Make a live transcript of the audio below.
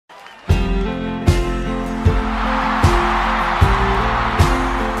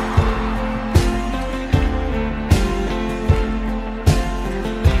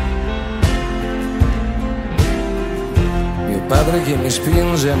madre che mi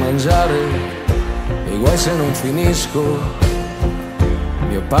spinge a mangiare, e guai se non finisco.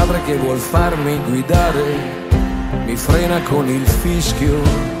 Mio padre che vuol farmi guidare, mi frena con il fischio.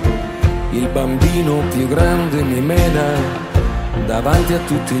 Il bambino più grande mi mena davanti a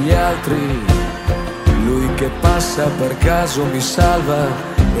tutti gli altri. Lui che passa per caso mi salva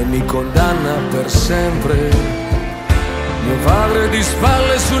e mi condanna per sempre. Mio padre di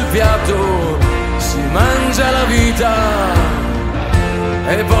spalle sul piatto si mangia la vita,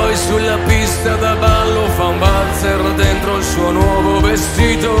 e poi sulla pista da ballo fa un valzer dentro il suo nuovo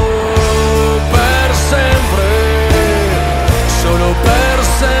vestito. Per sempre, solo per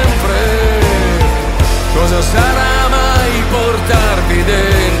sempre, cosa sarà mai portarvi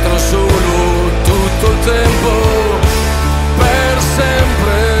dentro solo tutto il tempo? Per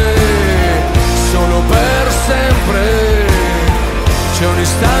sempre, solo per sempre, c'è un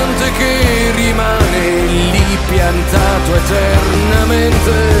istante che rimane lì piantato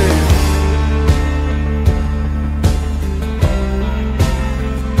eternamente.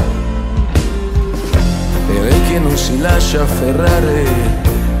 E lei che non si lascia afferrare,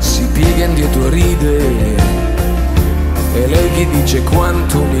 si piega indietro e ride. E lei che dice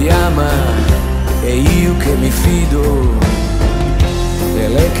quanto mi ama, e io che mi fido. E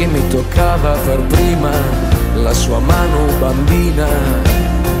lei che mi toccava per prima la sua mano bambina,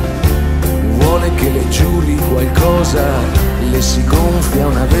 vuole che le giuri qualcosa, le si gonfia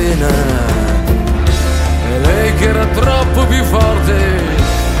una vena. E lei che era troppo più forte,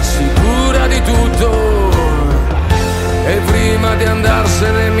 sicura di tutto, e prima di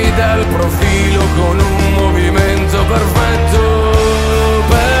andarsene mi dà il profilo con un movimento perfetto.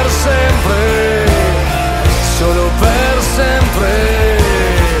 Per sempre, solo per sempre,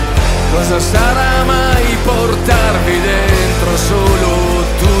 cosa sarà mai portarvi dentro solo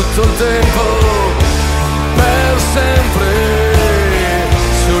tutto il tempo? Per sempre,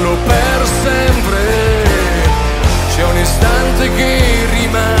 solo per sempre, c'è un istante che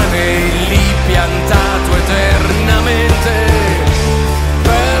rimane lì piantato eternamente.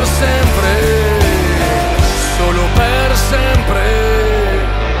 Per sempre, solo per sempre.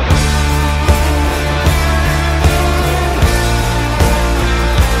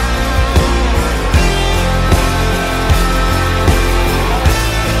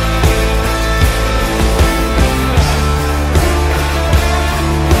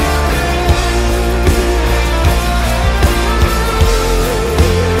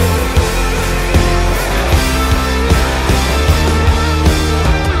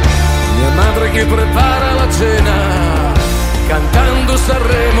 Che prepara la cena cantando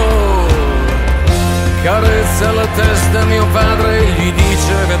Sanremo, carezza la testa mio padre e gli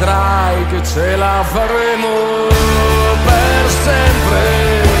dice vedrai che ce la faremo. Per sempre,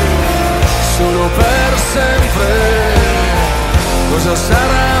 solo per sempre, cosa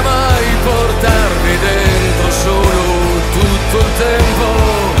sarà mai portarvi dentro solo tutto il tempo?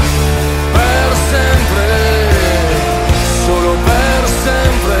 Per sempre, solo per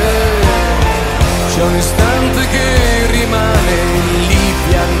sempre, c'è un istante